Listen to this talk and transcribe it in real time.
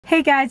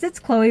Hey guys, it's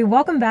Chloe.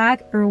 Welcome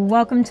back, or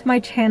welcome to my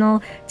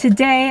channel.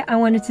 Today I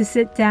wanted to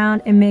sit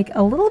down and make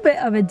a little bit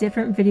of a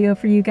different video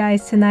for you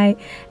guys tonight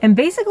and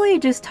basically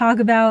just talk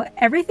about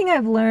everything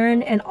I've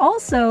learned and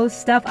also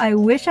stuff I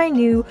wish I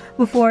knew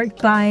before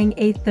buying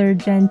a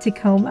 3rd gen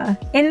Tacoma.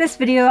 In this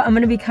video, I'm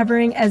going to be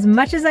covering as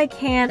much as I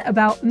can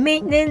about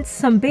maintenance,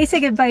 some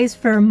basic advice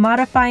for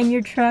modifying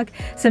your truck,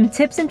 some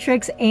tips and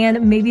tricks,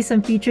 and maybe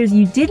some features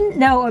you didn't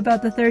know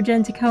about the 3rd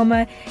gen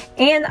Tacoma,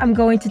 and I'm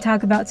going to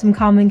talk about some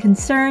common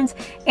concerns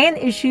and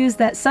issues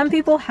that some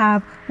people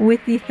have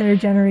with the 3rd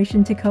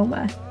generation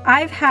Tacoma.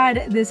 I've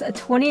had this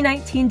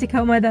 2019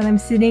 Tacoma that I'm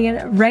sitting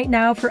in right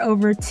now for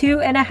over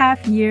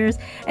 2.5 years,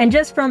 and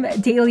just from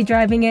daily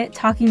driving it,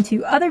 talking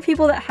to other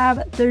people that have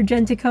 3rd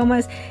gen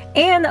Tacomas,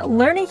 and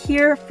learning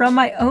here from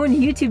my own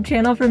YouTube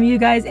channel from you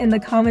guys in the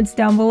comments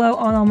down below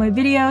on all my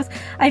videos,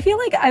 I feel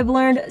like I've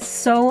learned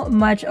so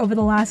much over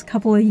the last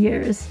couple of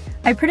years.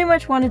 I pretty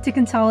much wanted to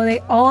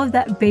consolidate all of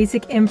that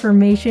basic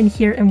information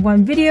here in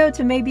one video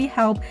to maybe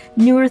help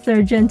newer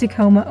 3rd gen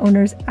Tacoma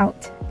owners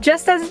out.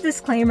 Just as a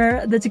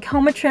disclaimer, the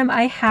Tacoma trim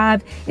I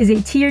have is a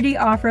DV8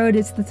 Off-Road.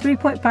 It's the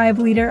 3.5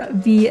 liter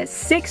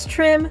V6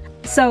 trim.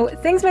 So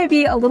things might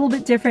be a little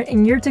bit different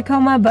in your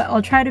Tacoma, but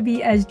I'll try to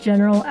be as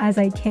general as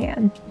I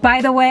can.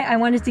 By the way, I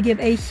wanted to give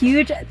a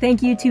huge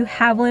thank you to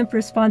Haviland for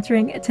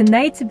sponsoring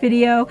tonight's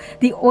video.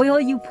 The oil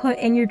you put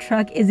in your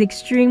truck is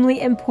extremely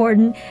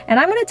important, and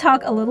I'm going to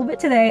talk a little bit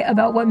today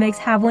about what makes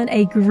Haviland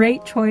a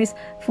great choice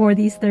for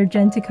these 3rd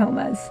gen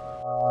Tacomas.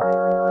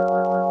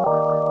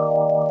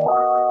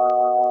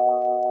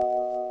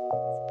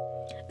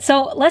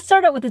 So let's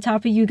start out with the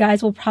topic you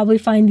guys will probably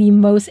find the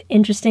most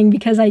interesting,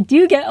 because I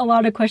do get a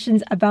lot of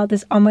questions about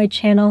this on my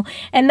channel,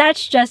 and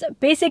that's just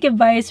basic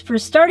advice for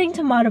starting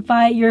to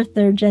modify your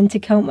 3rd gen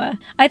Tacoma.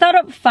 I thought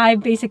up 5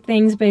 basic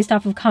things based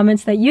off of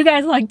comments that you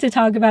guys like to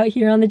talk about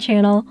here on the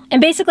channel, and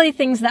basically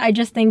things that I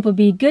just think would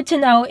be good to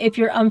know if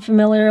you're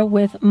unfamiliar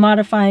with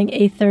modifying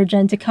a 3rd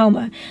gen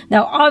Tacoma.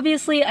 Now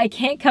obviously I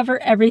can't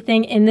cover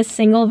everything in this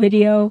single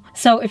video,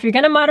 so if you're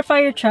going to modify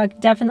your truck,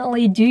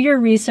 definitely do your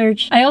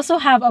research. I also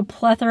have a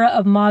plethora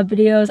of mod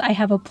videos. I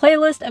have a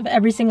playlist of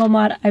every single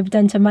mod I've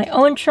done to my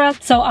own truck,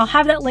 so I'll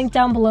have that link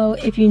down below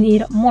if you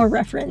need more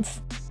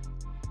reference.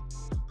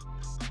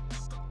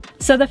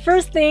 So the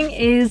first thing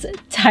is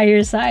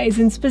tire size,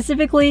 and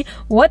specifically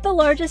what the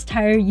largest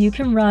tire you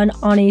can run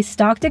on a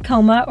stock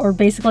Tacoma, or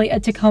basically a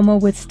Tacoma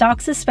with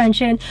stock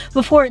suspension,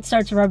 before it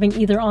starts rubbing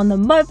either on the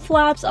mud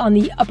flaps, on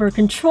the upper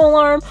control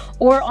arm,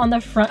 or on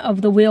the front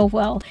of the wheel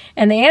well.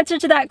 And the answer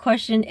to that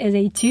question is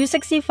a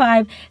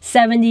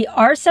 265/70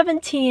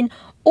 R17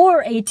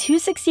 or a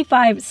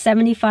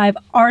 265/75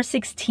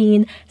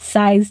 R16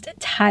 sized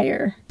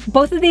tire.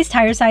 Both of these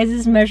tire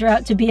sizes measure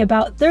out to be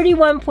about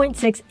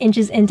 31.6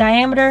 inches in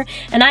diameter,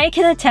 and I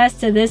can attest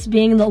to this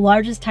being the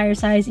largest tire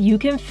size you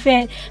can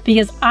fit,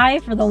 because I,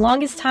 for the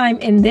longest time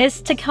in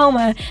this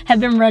Tacoma, have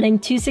been running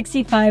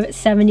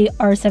 265/70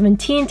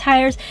 R17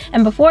 tires,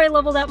 and before I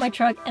leveled out my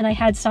truck and I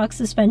had stock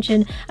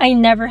suspension, I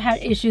never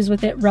had issues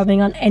with it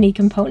rubbing on any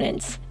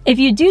components. If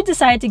you do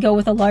decide to go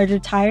with a larger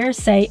tire,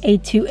 say a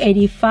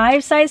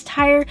 285 size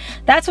tire,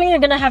 that's when you're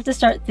going to have to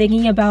start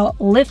thinking about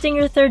lifting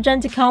your 3rd gen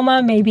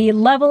Tacoma, maybe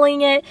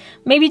leveling it,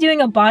 maybe doing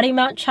a body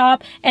mount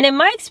chop, and in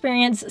my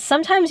experience,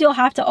 sometimes you'll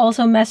have to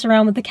also mess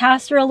around with the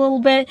caster a little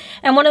bit,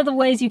 and one of the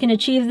ways you can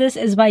achieve this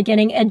is by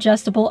getting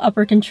adjustable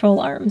upper control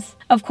arms.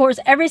 Of course,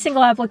 every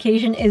single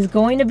application is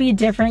going to be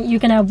different.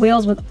 You can have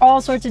wheels with all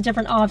sorts of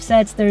different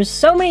offsets. There's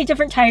so many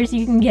different tires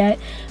you can get,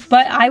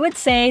 but I would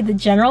say the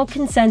general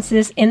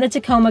consensus in the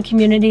Tacoma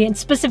community, and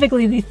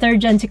specifically the 3rd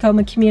gen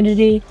Tacoma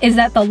community, is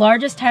that the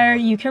largest tire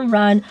you can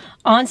run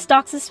on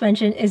stock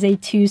suspension is a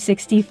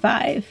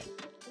 265.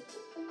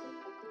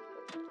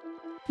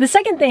 The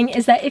second thing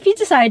is that if you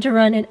decide to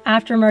run an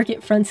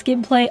aftermarket front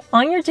skid plate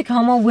on your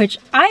Tacoma, which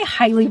I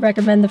highly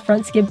recommend the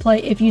front skid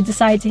plate if you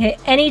decide to hit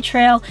any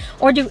trail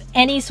or do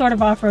any sort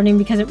of off-roading,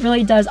 because it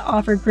really does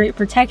offer great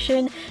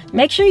protection,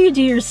 make sure you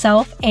do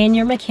yourself and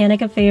your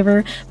mechanic a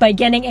favor by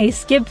getting a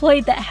skid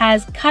plate that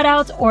has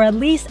cutouts or at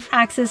least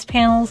access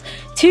panels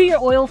to your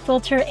oil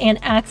filter and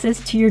access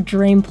to your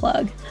drain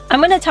plug. I'm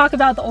going to talk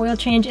about the oil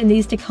change in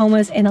these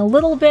Tacomas in a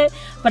little bit,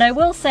 but I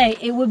will say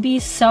it would be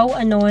so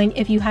annoying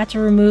if you had to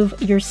remove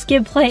your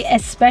skid plate,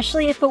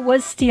 especially if it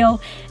was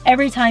steel,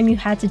 every time you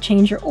had to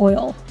change your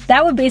oil.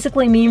 That would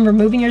basically mean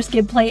removing your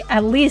skid plate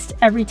at least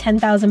every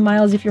 10,000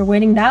 miles if you're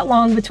waiting that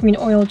long between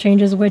oil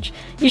changes, which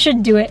you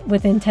should do it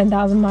within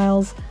 10,000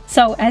 miles.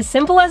 So as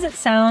simple as it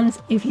sounds,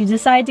 if you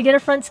decide to get a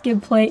front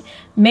skid plate,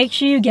 make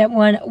sure you get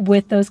one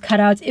with those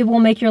cutouts. It will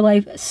make your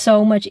life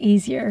so much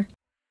easier.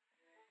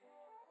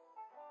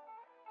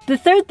 The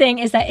third thing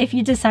is that if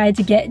you decide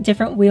to get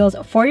different wheels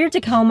for your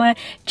Tacoma,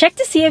 check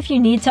to see if you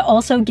need to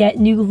also get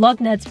new lug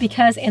nuts,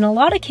 because in a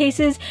lot of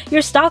cases,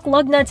 your stock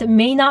lug nuts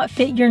may not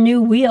fit your new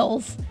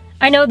wheels.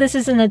 I know this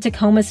isn't a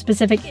Tacoma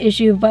specific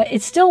issue, but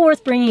it's still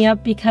worth bringing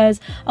up because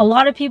a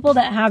lot of people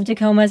that have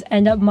Tacomas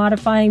end up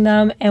modifying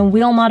them, and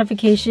wheel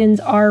modifications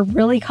are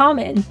really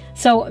common.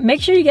 So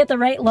make sure you get the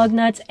right lug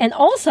nuts, and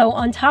also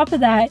on top of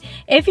that,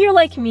 if you're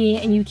like me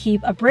and you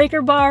keep a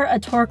breaker bar, a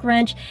torque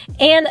wrench,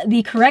 and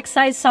the correct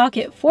size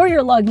socket for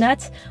your lug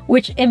nuts,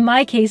 which in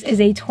my case is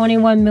a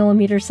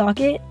 21mm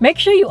socket, make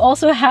sure you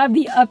also have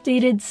the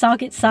updated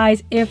socket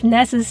size if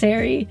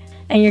necessary.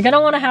 And you're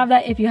gonna wanna have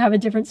that if you have a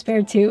different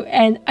spare too.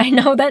 And I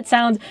know that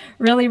sounds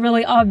really,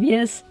 really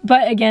obvious,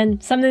 but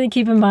again, something to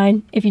keep in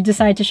mind if you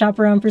decide to shop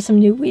around for some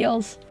new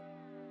wheels.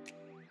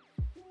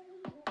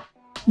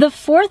 The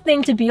fourth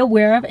thing to be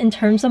aware of in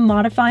terms of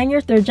modifying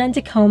your 3rd Gen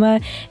Tacoma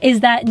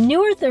is that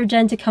newer 3rd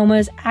Gen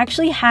Tacomas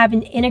actually have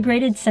an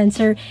integrated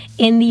sensor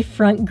in the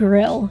front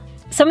grille.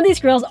 Some of these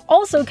grills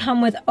also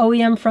come with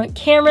OEM front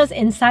cameras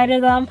inside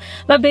of them,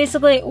 but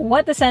basically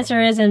what the sensor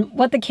is and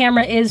what the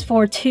camera is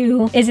for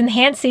too is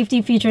enhanced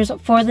safety features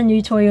for the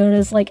new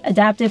Toyotas like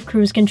adaptive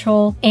cruise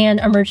control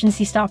and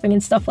emergency stopping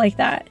and stuff like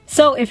that.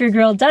 So if your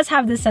grill does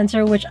have this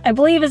sensor, which I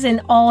believe is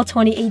in all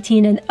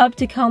 2018 and up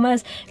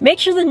Tacomas, make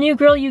sure the new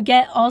grill you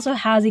get also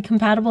has a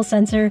compatible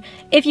sensor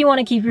if you want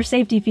to keep your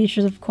safety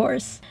features, of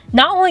course.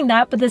 Not only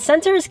that, but the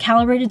sensor is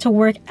calibrated to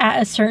work at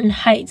a certain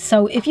height.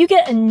 So if you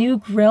get a new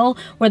grill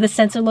where the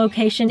sensor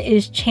location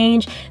is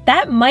changed,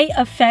 that might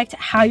affect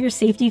how your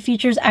safety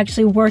features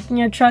actually work in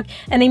your truck,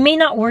 and they may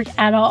not work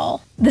at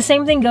all. The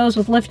same thing goes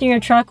with lifting your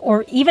truck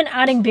or even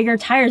adding bigger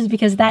tires,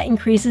 because that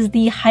increases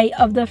the height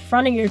of the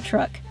front of your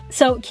truck.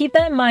 So keep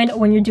that in mind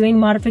when you're doing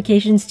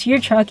modifications to your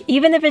truck,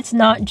 even if it's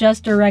not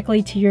just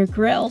directly to your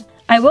grill.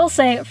 I will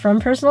say from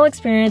personal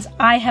experience,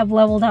 I have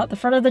leveled out the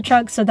front of the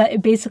truck so that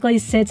it basically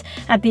sits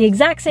at the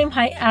exact same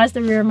height as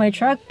the rear of my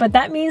truck, but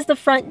that means the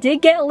front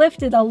did get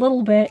lifted a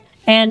little bit.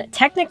 And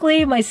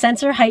technically my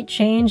sensor height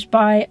changed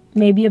by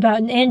maybe about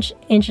an inch,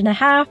 inch and a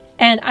half,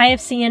 and I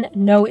have seen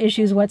no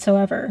issues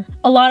whatsoever.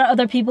 A lot of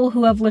other people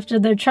who have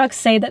lifted their trucks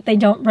say that they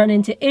don't run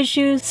into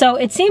issues, so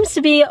it seems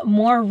to be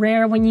more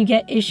rare when you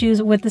get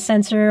issues with the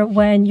sensor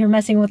when you're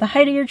messing with the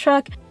height of your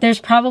truck. There's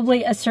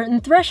probably a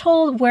certain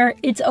threshold where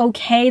it's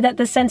okay that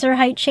the sensor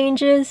height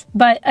changes,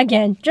 but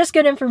again, just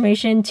good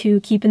information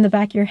to keep in the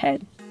back of your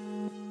head.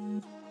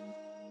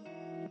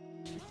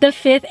 The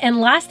fifth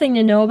and last thing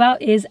to know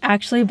about is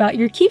actually about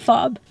your key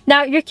fob.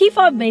 Now, your key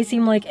fob may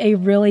seem like a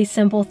really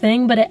simple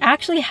thing, but it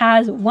actually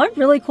has one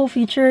really cool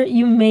feature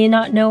you may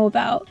not know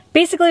about.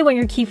 Basically, when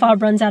your key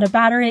fob runs out of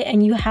battery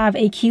and you have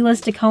a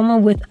keyless Tacoma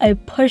with a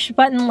push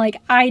button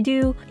like I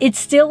do, it's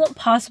still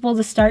possible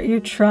to start your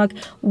truck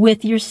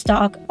with your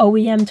stock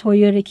OEM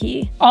Toyota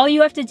key. All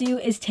you have to do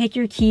is take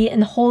your key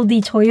and hold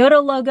the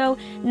Toyota logo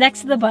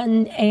next to the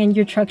button and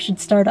your truck should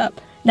start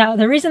up. Now,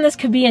 the reason this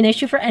could be an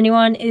issue for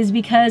anyone is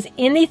because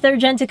in the 3rd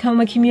Gen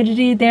Tacoma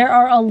community, there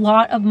are a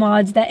lot of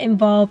mods that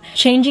involve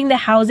changing the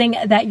housing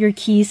that your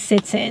key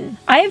sits in.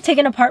 I have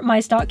taken apart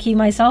my stock key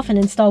myself and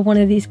installed one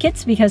of these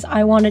kits because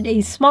I wanted a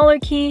smaller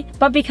key,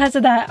 but because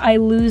of that, I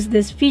lose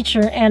this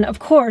feature. And of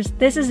course,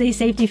 this is a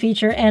safety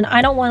feature and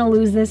I don't want to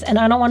lose this and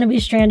I don't want to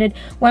be stranded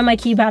when my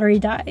key battery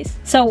dies.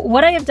 So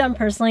what I have done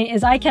personally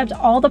is I kept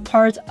all the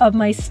parts of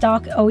my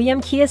stock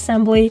OEM key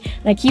assembly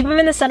and I keep them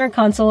in the center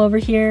console over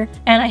here,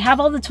 and I have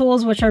all the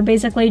tools, which are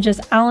basically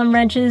just Allen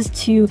wrenches,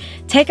 to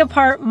take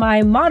apart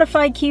my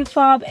modified key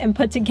fob and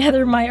put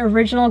together my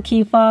original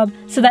key fob,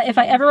 so that if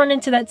I ever run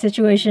into that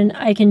situation,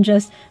 I can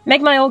just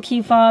make my old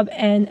key fob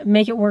and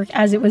make it work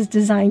as it was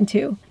designed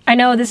to. I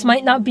know this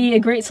might not be a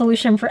great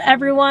solution for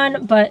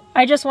everyone, but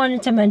I just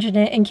wanted to mention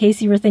it in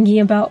case you were thinking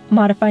about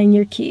modifying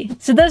your key.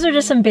 So those are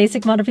just some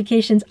basic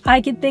modifications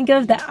I could think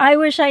of that I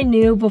wish I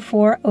knew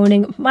before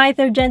owning my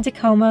 3rd Gen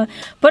Tacoma.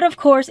 But of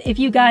course, if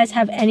you guys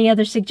have any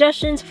other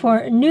suggestions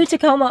for new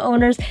Tacoma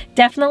owners,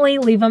 definitely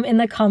leave them in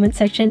the comment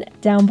section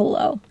down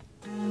below.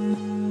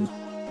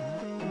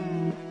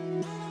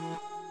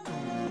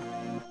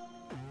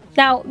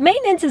 Now,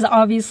 maintenance is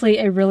obviously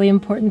a really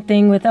important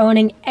thing with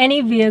owning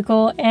any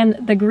vehicle, and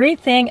the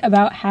great thing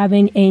about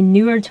having a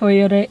newer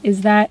Toyota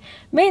is that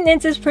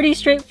maintenance is pretty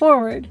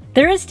straightforward.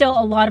 There is still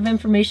a lot of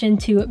information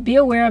to be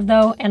aware of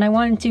though, and I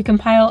wanted to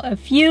compile a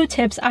few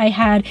tips I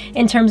had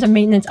in terms of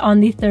maintenance on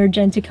the 3rd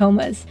Gen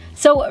Tacomas.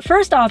 So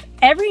first off,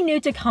 every new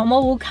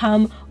Tacoma will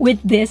come with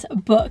this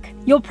book.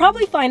 You'll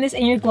probably find this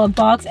in your glove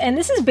box, and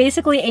this is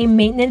basically a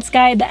maintenance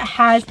guide that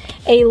has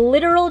a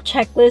literal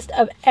checklist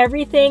of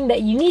everything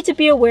that you need to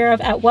be aware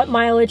of at what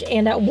mileage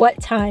and at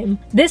what time.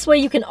 This way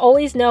you can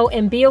always know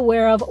and be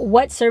aware of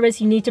what service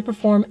you need to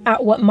perform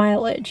at what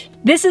mileage.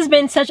 This has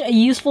been such a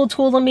useful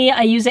tool to me.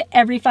 I use it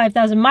every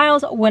 5,000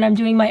 miles when I'm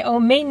doing my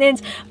own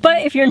maintenance,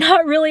 but if you're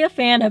not really a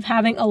fan of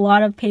having a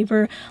lot of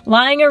paper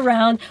lying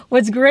around,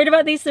 what's great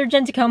about these 3rd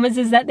Gen Tacomas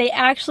is that they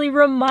actually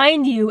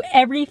remind you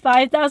every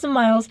 5,000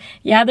 miles,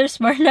 yeah, they're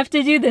smart enough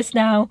to do this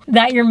now,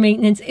 that your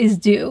maintenance is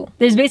due.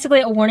 There's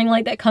basically a warning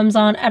light that comes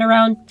on at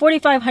around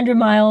 4,500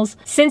 miles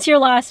since your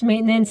last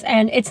maintenance,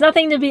 and it's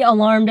nothing to be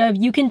alarmed of.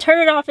 You can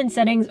turn it off in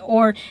settings,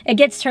 or it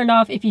gets turned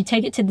off if you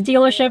take it to the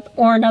dealership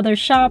or another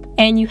shop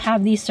and you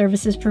have these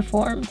services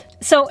performed.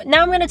 So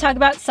now I'm going to talk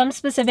about some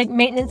specific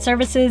maintenance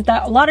services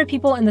that a lot of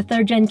people in the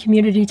 3rd gen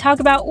community talk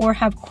about or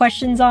have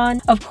questions on.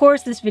 Of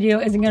course, this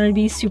video isn't going to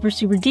be super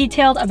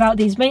detailed about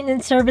these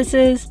maintenance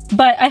services,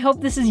 but I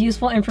hope this is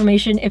useful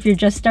information if you're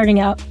just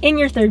starting out in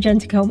your 3rd gen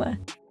Tacoma.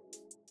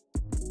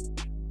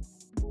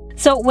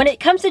 So when it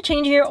comes to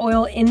changing your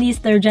oil in these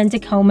 3rd gen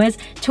Tacomas,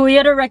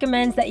 Toyota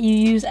recommends that you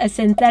use a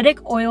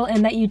synthetic oil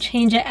and that you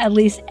change it at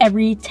least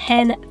every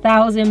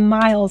 10,000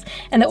 miles.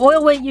 And the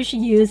oil weight you should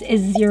use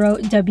is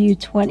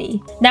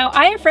 0W20. Now,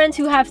 I have friends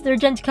who have 3rd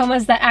gen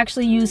Tacomas that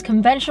actually use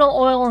conventional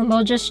oil and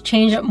they'll just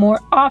change it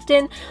more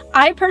often.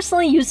 I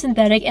personally use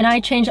synthetic and I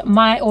change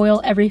my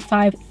oil every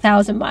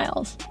 5,000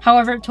 miles.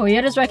 However,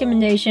 Toyota's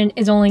recommendation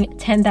is only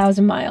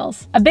 10,000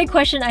 miles. A big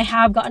question I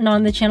have gotten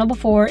on the channel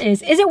before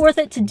is it worth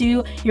it to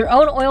do your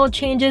own oil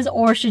changes,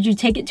 or should you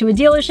take it to a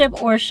dealership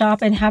or a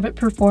shop and have it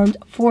performed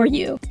for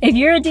you? If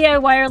you're a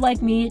DIYer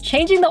like me,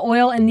 changing the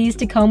oil in these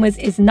Tacomas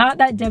is not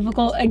that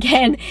difficult.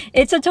 Again,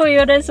 it's a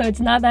Toyota, so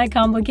it's not that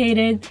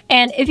complicated.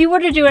 And if you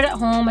were to do it at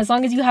home, as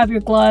long as you have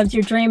your gloves,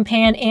 your drain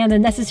pan, and the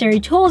necessary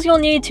tools you'll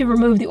need to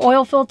remove the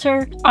oil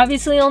filter,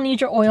 obviously you'll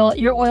need your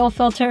oil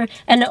filter,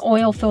 and an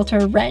oil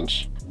filter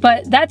wrench.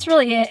 But that's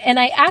really it, and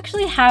I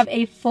actually have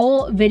a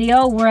full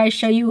video where I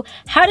show you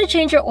how to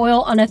change your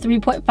oil on a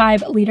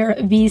 3.5 liter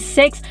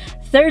V6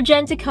 3rd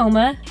gen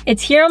Tacoma.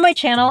 It's here on my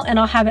channel and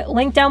I'll have it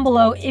linked down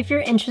below if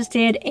you're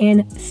interested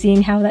in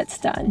seeing how that's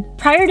done.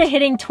 Prior to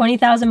hitting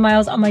 20,000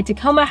 miles on my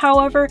Tacoma,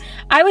 however,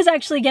 I was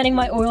actually getting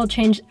my oil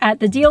changed at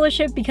the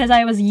dealership because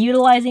I was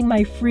utilizing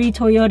my free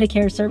Toyota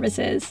Care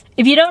services.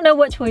 If you don't know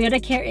what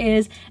Toyota Care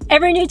is,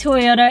 every new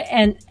Toyota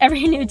and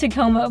every new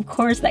Tacoma, of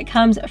course, that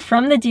comes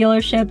from the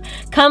dealership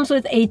comes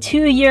with a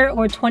 2-year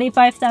or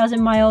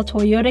 25,000 mile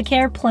Toyota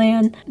Care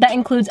plan that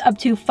includes up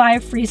to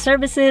 5 free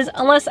services,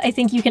 unless I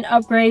think you can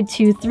upgrade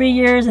to 3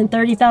 years and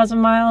 30,000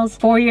 miles,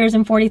 4 years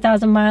and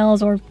 40,000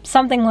 miles, or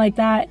something like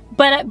that.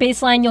 But at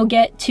baseline, you'll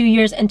get 2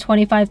 years and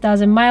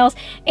 25,000 miles.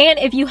 And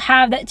if you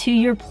have that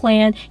 2-year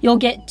plan, you'll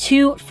get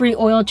 2 free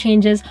oil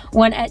changes,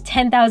 one at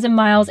 10,000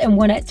 miles and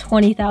one at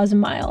 20,000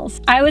 miles.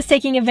 I was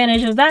taking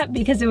advantage of that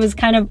because it was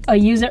kind of a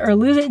use it or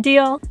lose it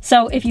deal.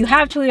 So if you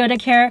have Toyota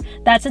Care,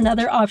 that's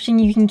another option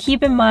you can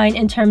keep in mind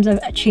in terms of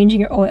changing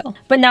your oil.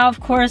 But now, of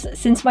course,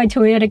 since my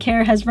Toyota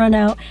Care has run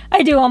out,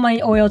 I do all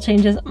my oil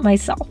changes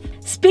myself.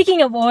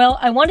 Speaking of oil,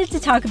 I wanted to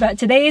talk about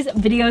today's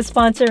video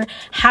sponsor,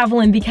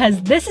 Haviland,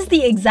 because this is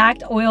the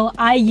exact oil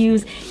I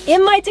use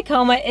in my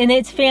Tacoma and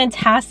it's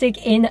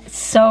fantastic in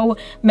so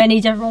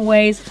many different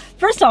ways.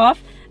 First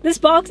off, this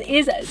box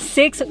is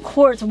 6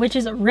 quarts, which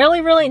is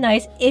really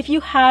nice if you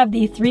have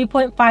the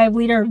 3.5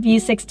 liter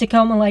V6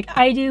 Tacoma like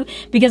I do,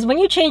 because when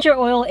you change your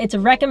oil, it's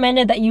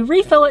recommended that you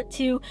refill it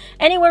to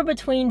anywhere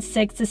between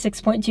 6 to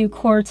 6.2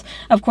 quarts.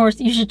 Of course,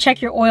 you should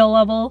check your oil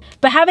level,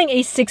 but having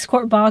a 6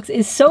 quart box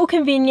is so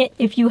convenient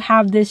if you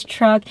have this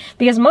truck,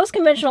 because most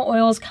conventional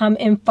oils come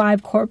in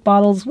 5 quart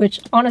bottles, which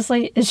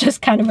honestly is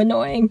just kind of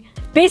annoying.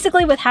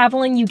 Basically, with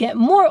Haviland, you get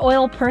more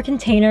oil per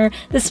container.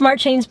 The Smart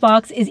Change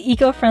box is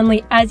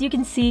eco-friendly, as you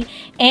can see,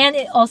 and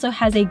it also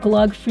has a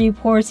glug-free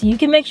pour, so you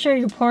can make sure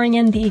you're pouring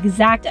in the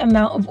exact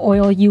amount of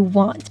oil you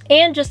want.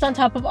 And just on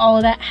top of all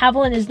of that,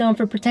 Haviland is known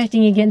for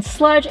protecting against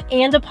sludge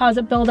and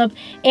deposit buildup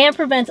and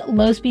prevents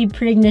low-speed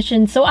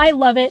pre-ignition, so I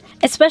love it,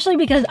 especially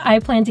because I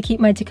plan to keep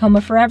my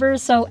Tacoma forever,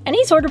 so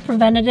any sort of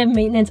preventative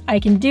maintenance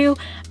I can do,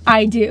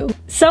 I do.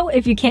 So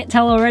if you can't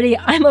tell already,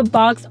 I'm a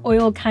box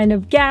oil kind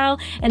of gal,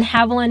 and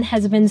Haviland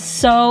has been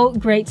so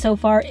great so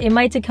far in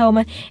my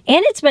Tacoma,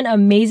 and it's been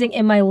amazing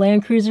in my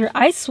Land Cruiser.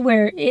 I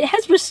swear, it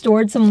has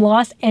restored some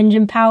lost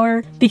engine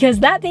power, because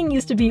that thing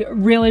used to be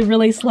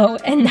really slow,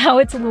 and now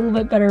it's a little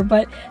bit better,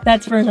 but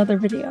that's for another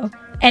video.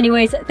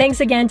 Anyways, thanks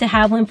again to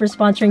Haviland for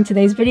sponsoring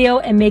today's video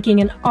and making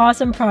an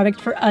awesome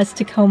product for us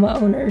Tacoma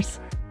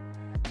owners.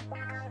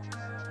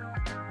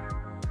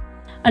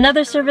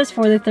 Another service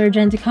for the 3rd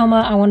gen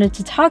Tacoma I wanted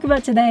to talk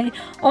about today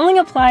only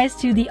applies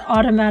to the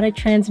automatic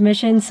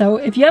transmission, so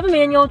if you have a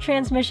manual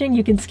transmission,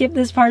 you can skip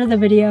this part of the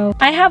video.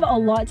 I have a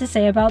lot to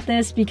say about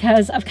this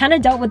because I've kind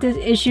of dealt with this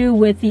issue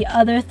with the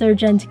other 3rd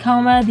gen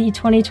Tacoma, the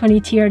 2020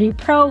 TRD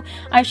Pro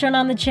I've shown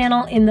on the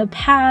channel in the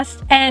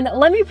past. And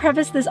let me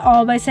preface this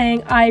all by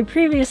saying I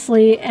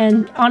previously,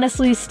 and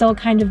honestly still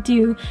kind of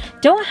do,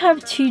 don't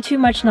have too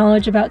much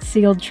knowledge about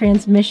sealed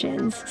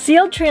transmissions.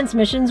 Sealed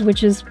transmissions,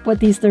 which is what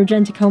these 3rd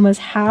gen Tacomas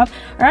have,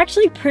 are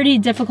actually pretty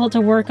difficult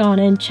to work on,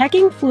 and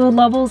checking fluid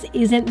levels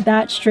isn't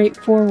that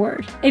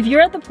straightforward. If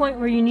you're at the point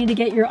where you need to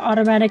get your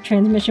automatic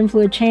transmission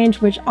fluid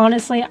changed, which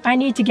honestly I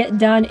need to get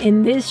done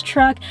in this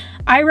truck,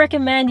 I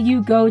recommend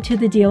you go to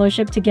the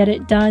dealership to get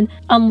it done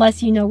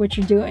unless you know what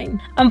you're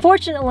doing.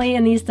 Unfortunately,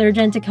 in these 3rd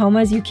gen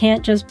Tacomas, you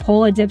can't just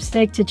pull a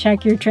dipstick to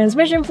check your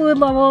transmission fluid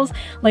levels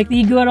like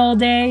the good old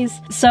days.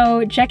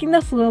 So checking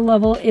the fluid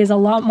level is a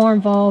lot more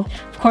involved.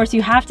 Of course,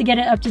 you have to get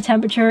it up to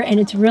temperature, and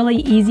it's really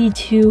easy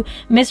to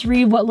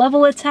misread what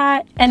level it's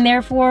at, and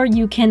therefore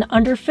you can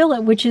underfill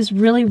it, which is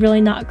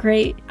really not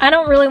great. I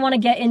don't really want to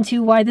get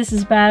into why this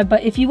is bad,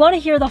 but if you want to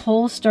hear the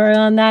whole story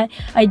on that,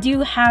 I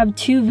do have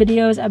 2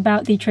 videos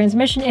about the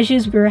transmission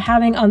issues we were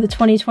having on the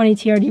 2020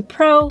 TRD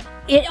Pro.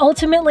 It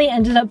ultimately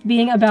ended up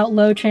being about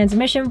low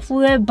transmission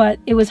fluid, but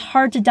it was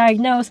hard to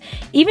diagnose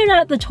even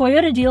at the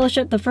Toyota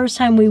dealership the first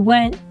time we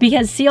went,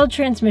 because sealed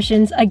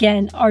transmissions,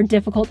 again, are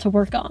difficult to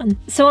work on.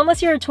 So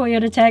unless you're a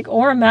Toyota tech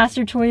or a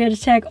master Toyota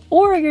tech,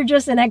 or you're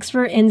just an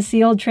expert in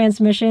sealed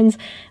transmissions,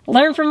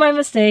 learn from my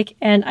mistake,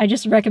 and I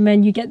just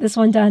recommend you get this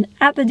one done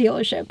at the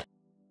dealership.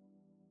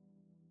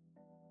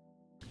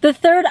 The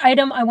third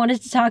item I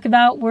wanted to talk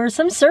about were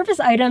some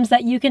service items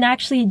that you can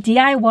actually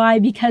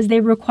DIY because they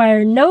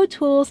require no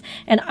tools,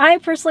 and I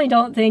personally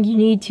don't think you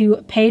need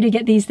to pay to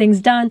get these things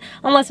done,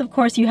 unless of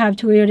course you have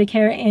Toyota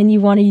Care and you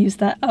want to use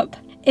that up.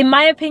 In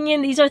my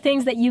opinion, these are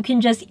things that you can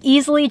just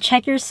easily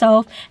check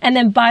yourself and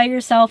then buy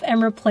yourself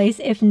and replace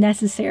if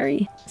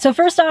necessary. So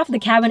first off, the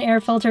cabin air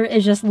filter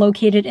is just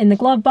located in the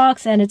glove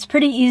box and it's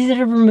pretty easy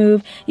to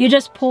remove. You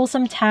just pull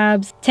some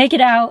tabs, take it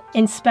out,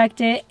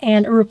 inspect it,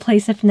 and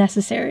replace if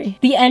necessary.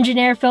 The engine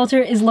air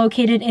filter is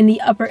located in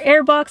the upper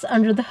air box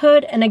under the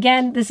hood, and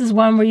again, this is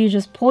one where you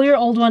just pull your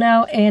old one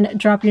out and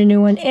drop your new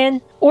one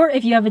in. Or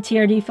if you have a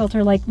TRD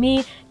filter like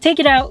me, take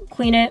it out,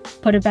 clean it,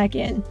 put it back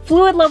in.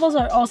 Fluid levels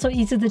are also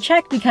easy to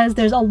check because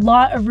there's a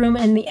lot of room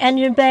in the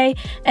engine bay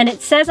and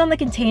it says on the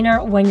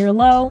container when you're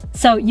low.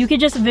 So you could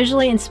just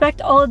visually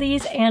inspect all of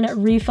these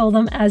and refill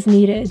them as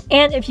needed.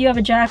 And if you have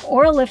a jack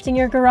or a lift in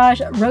your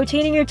garage,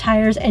 rotating your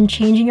tires and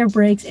changing your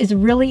brakes is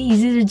really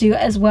easy to do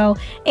as well,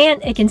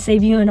 and it can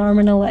save you an arm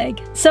and a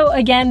leg. So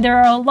again, there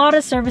are a lot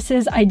of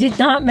services I did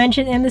not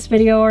mention in this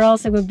video or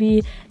else it would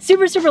be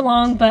super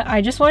long, but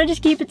I just wanted to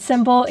keep it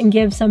simple and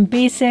give some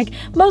basic,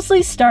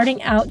 mostly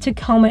starting out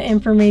Tacoma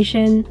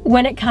information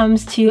when it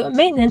comes to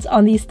maintenance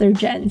on these 3rd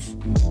gens.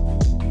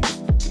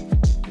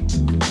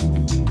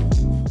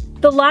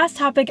 The last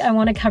topic I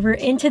want to cover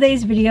in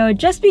today's video,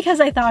 just because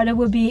I thought it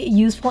would be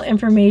useful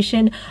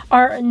information,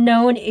 are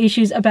known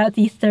issues about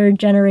the 3rd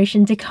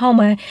generation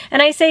Tacoma.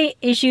 And I say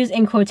issues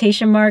in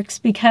quotation marks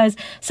because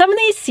some of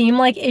these seem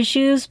like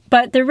issues,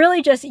 but they're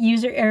really just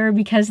user error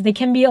because they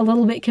can be a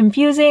little bit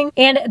confusing.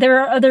 And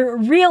there are other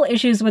real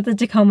issues with the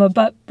Tacoma,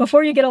 but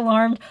before you get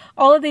alarmed,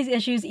 all of these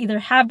issues either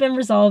have been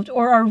resolved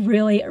or are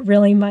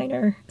really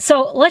minor.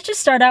 So let's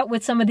just start out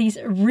with some of these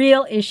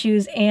real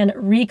issues and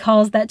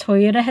recalls that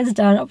Toyota has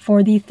done for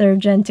the 3rd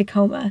gen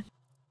Tacoma.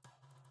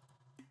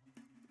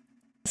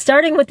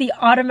 Starting with the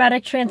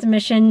automatic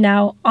transmission.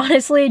 Now,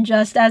 honestly,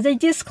 just as a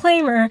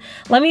disclaimer,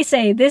 let me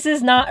say this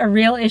is not a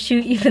real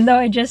issue, even though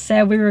I just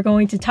said we were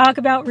going to talk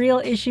about real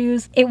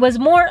issues. It was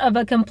more of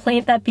a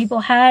complaint that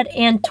people had,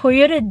 and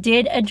Toyota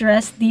did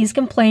address these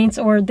complaints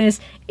or this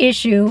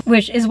issue,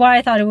 which is why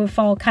I thought it would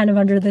fall kind of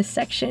under this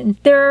section.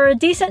 There are a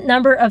decent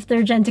number of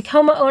 3rd gen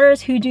Tacoma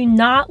owners who do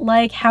not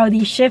like how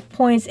the shift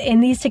points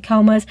in these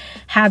Tacomas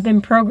have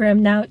been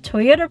programmed. Now,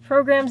 Toyota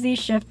programs these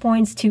shift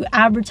points to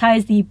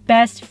advertise the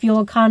best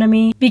fuel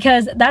economy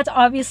because that's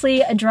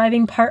obviously a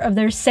driving part of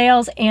their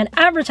sales and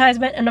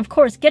advertisement, and of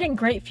course getting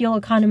great fuel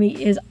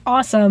economy is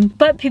awesome,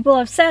 but people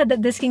have said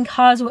that this can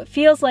cause what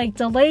feels like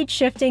delayed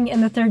shifting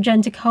in the 3rd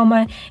gen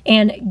Tacoma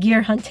and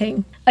gear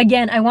hunting.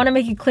 Again, I want to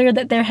make it clear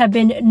that there have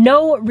been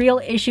no real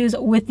issues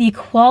with the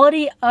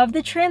quality of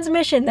the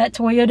transmission that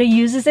Toyota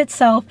uses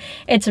itself.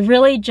 It's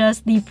really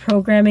just the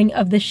programming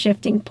of the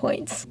shifting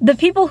points. The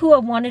people who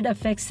have wanted a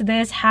fix to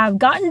this have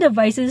gotten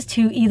devices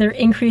to either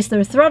increase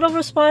their throttle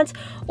response,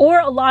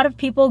 or a lot of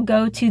people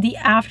go to the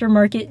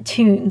aftermarket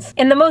tunes.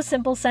 In the most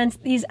simple sense,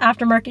 these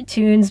aftermarket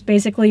tunes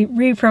basically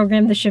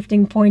reprogram the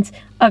shifting points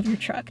of your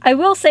truck. I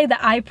will say that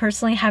I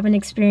personally haven't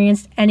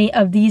experienced any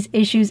of these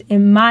issues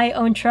in my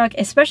own truck,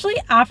 especially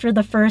after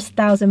the first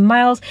 1,000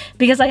 miles,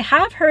 because I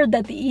have heard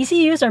that the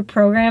ECUs are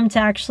programmed to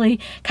actually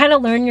kind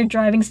of learn your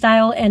driving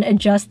style and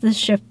adjust the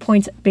shift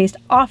points based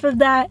off of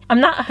that. I'm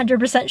not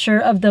 100%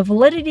 sure of the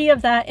validity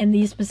of that in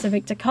these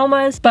specific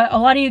Tacomas, but a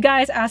lot of you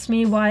guys ask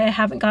me why I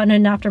haven't gotten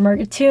an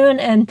aftermarket tune,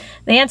 and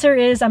the answer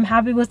is I'm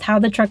happy with how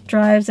the truck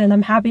drives and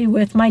I'm happy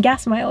with my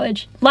gas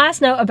mileage.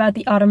 Last note about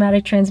the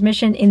automatic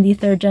transmission in the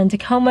 3rd gen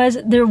Tacoma.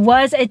 There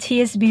was a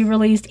TSB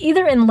released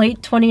either in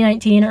late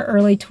 2019 or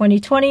early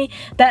 2020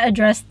 that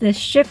addressed this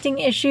shifting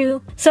issue.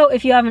 So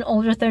if you have an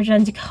older 3rd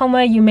gen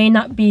Tacoma, you may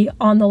not be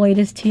on the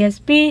latest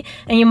TSB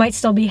and you might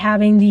still be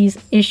having these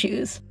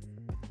issues.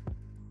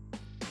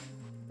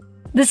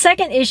 The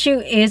second issue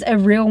is a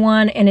real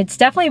one, and it's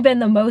definitely been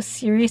the most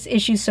serious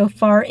issue so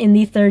far in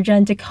the 3rd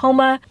gen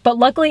Tacoma, but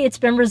luckily it's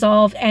been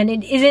resolved and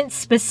it isn't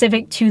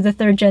specific to the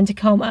 3rd gen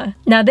Tacoma.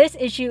 Now, this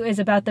issue is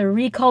about the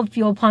recalled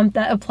fuel pump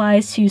that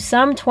applies to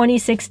some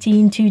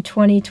 2016 to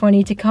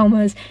 2020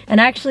 Tacomas, and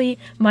actually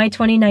my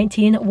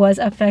 2019 was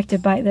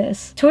affected by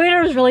this.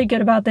 Toyota was really good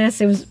about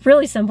this. It was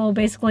really simple.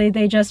 Basically,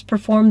 they just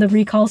performed the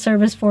recall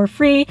service for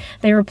free.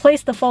 They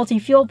replaced the faulty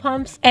fuel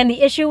pumps, and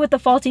the issue with the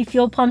faulty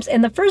fuel pumps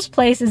in the first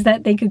place is that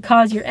that they could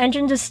cause your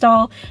engine to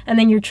stall and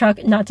then your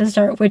truck not to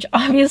start, which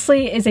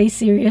obviously is a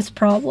serious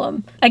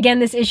problem. Again,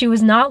 this issue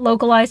was not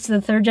localized to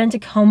the 3rd Gen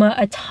Tacoma.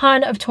 A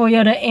ton of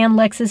Toyota and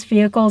Lexus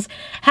vehicles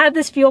had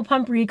this fuel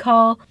pump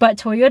recall, but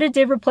Toyota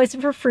did replace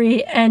it for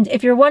free. And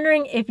if you're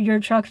wondering if your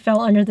truck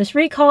fell under this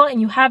recall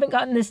and you haven't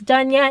gotten this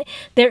done yet,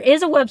 there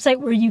is a website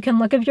where you can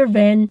look up your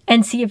VIN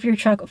and see if your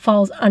truck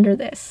falls under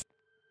this.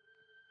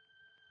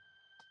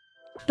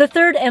 The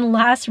third and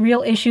last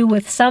real issue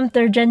with some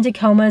 3rd Gen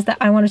Tacomas that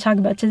I want to talk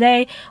about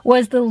today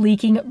was the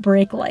leaking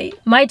brake light.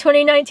 My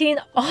 2019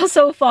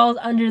 also falls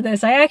under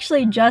this. I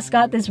actually just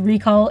got this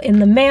recall in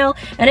the mail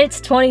and it's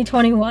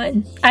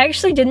 2021. I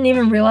actually didn't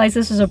even realize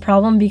this was a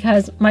problem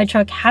because my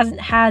truck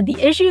hasn't had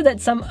the issue that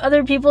some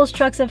other people's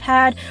trucks have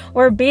had,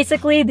 where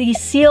basically the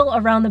seal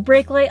around the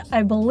brake light,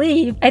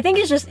 I think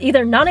is just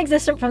either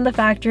non-existent from the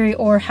factory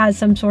or has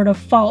some sort of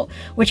fault,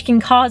 which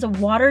can cause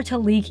water to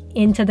leak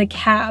into the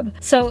cab.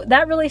 So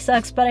that really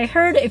sucks, but I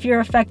heard if you're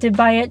affected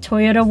by it,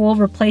 Toyota will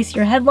replace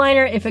your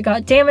headliner if it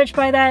got damaged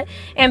by that,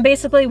 and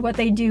basically what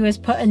they do is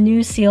put a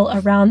new seal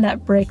around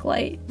that brake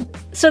light.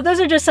 So those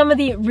are just some of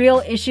the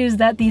real issues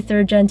that the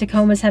 3rd Gen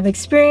Tacomas have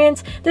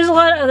experienced. There's a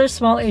lot of other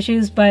small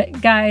issues, but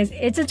guys,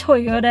 it's a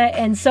Toyota,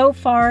 and so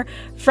far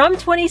from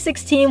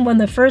 2016 when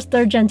the first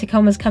 3rd Gen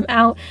Tacomas come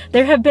out,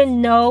 there have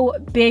been no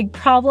big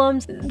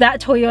problems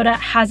that Toyota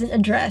hasn't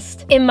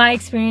addressed. In my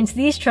experience,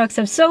 these trucks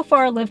have so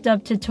far lived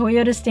up to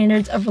Toyota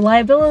standards of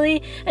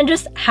reliability and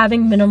just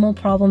having minimal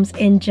problems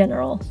in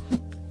general.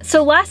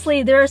 So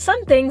lastly, there are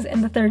some things in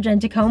the 3rd Gen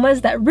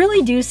Tacomas that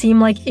really do seem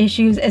like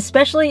issues,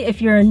 especially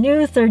if you're a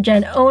new 3rd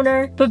Gen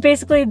owner, but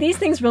basically these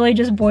things really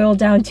just boil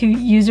down to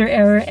user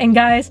error. And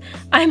guys,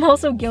 I'm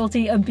also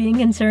guilty of being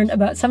concerned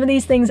about some of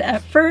these things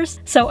at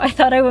first, so I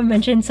thought I would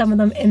mention some of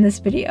them in this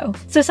video.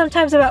 So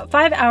sometimes about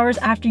 5 hours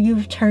after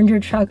you've turned your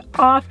truck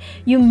off,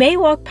 you may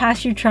walk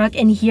past your truck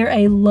and hear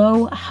a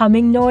low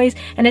humming noise,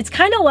 and it's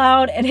kind of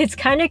loud and it's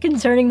kind of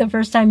concerning the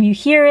first time you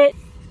hear it.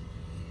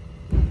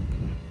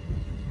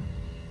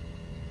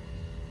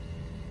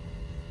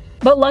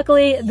 But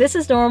luckily, this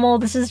is normal.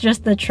 This is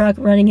just the truck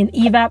running an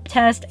evap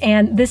test,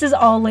 and this is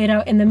all laid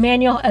out in the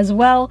manual as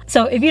well.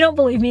 So if you don't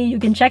believe me, you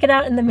can check it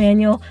out in the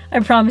manual.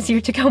 I promise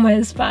your Tacoma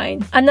is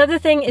fine. Another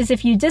thing is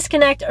if you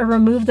disconnect or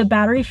remove the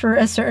battery for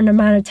a certain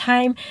amount of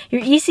time,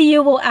 your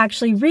ECU will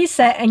actually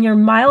reset and your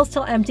miles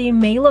till empty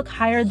may look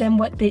higher than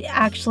what they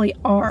actually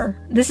are.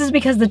 This is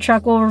because the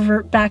truck will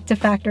revert back to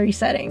factory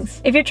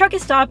settings. If your truck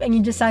is stopped and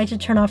you decide to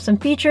turn off some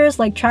features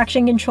like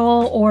traction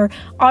control or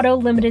auto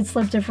limited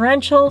slip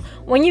differential,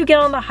 when you get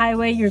on the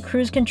highway, your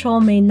cruise control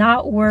may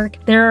not work.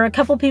 There are a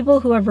couple people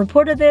who have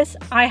reported this.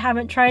 I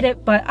haven't tried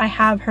it, but I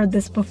have heard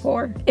this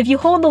before. If you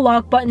hold the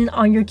lock button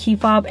on your key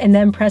fob and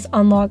then press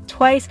unlock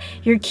twice,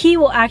 your key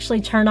will actually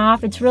turn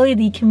off. It's really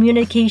the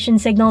communication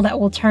signal that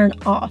will turn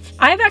off.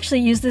 I've actually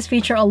used this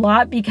feature a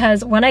lot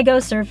because when I go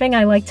surfing,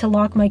 I like to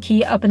lock my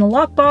key up in a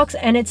lockbox,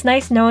 and it's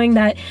nice knowing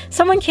that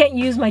someone can't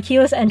use my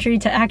keyless entry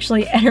to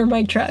actually enter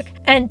my truck.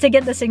 And to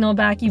get the signal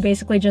back, you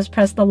basically just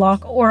press the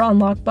lock or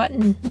unlock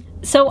button.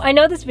 So I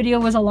know this video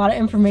was a lot of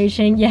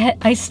information, yet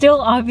I still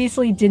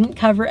obviously didn't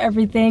cover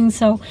everything,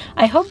 so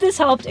I hope this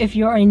helped if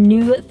you're a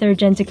new 3rd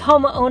Gen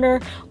Tacoma owner.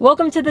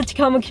 Welcome to the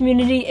Tacoma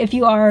community if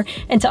you are,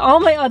 and to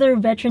all my other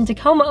veteran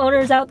Tacoma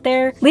owners out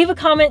there, leave a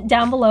comment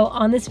down below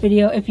on this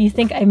video if you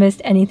think I missed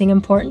anything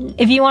important.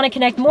 If you want to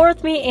connect more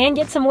with me and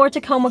get some more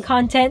Tacoma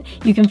content,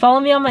 you can follow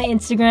me on my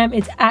Instagram.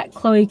 It's at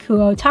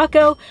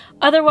ChloeKuoTaco.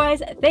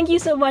 Otherwise, thank you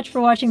so much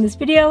for watching this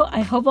video. I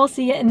hope I'll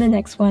see you in the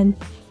next one.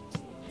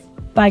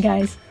 Bye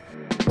guys.